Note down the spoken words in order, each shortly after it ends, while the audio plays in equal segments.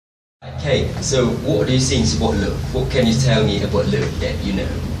Okay, so what do you think about love? What can you tell me about love that you know?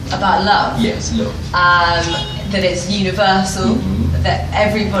 About love? Yes, love. That it's universal, that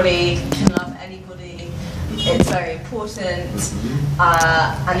everybody can love anybody. It's very important,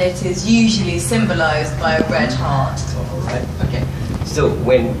 and it is usually symbolized by a red heart. Alright, okay. So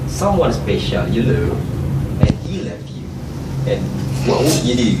when someone special you love and he left you, and what would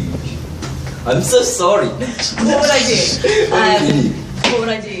you do? I'm so sorry. What would I do? What would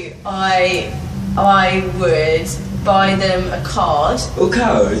I do? I would buy them a card. Oh,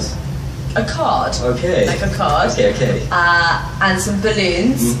 cards. A card. Okay. Like a card. Okay, okay. And some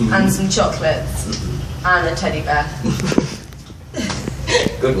balloons and some chocolates and a teddy bear.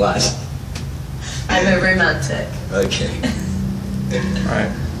 Good one. I'm a romantic. Okay.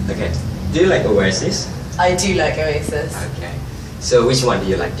 Alright. Okay. Do you like Oasis? I do like Oasis. Okay. So which one do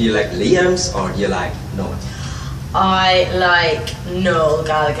you like? Do you like Liam's or do you like Noel? I like Noel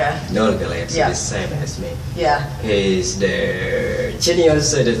Gallagher. Noel Gallagher is Yeah. the same as me. Yeah. He's the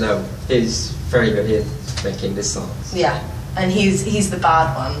genius that is very good at making the songs. Yeah. And he's the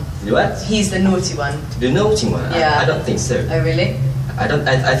bad one. What? He's the naughty one. The naughty one? Yeah. I don't think so. Oh really?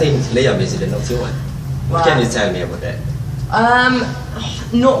 I think Liam is the naughty one. What Wow. can you tell me about that?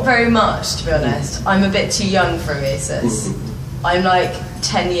 Not very much, to be honest. I'm a bit too young for Oasis. I'm like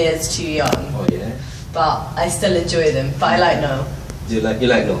 10 years too young. Oh yeah? But I still enjoy them. But I like Noel. You like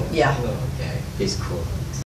Noel? Yeah. Oh, okay. He's cool.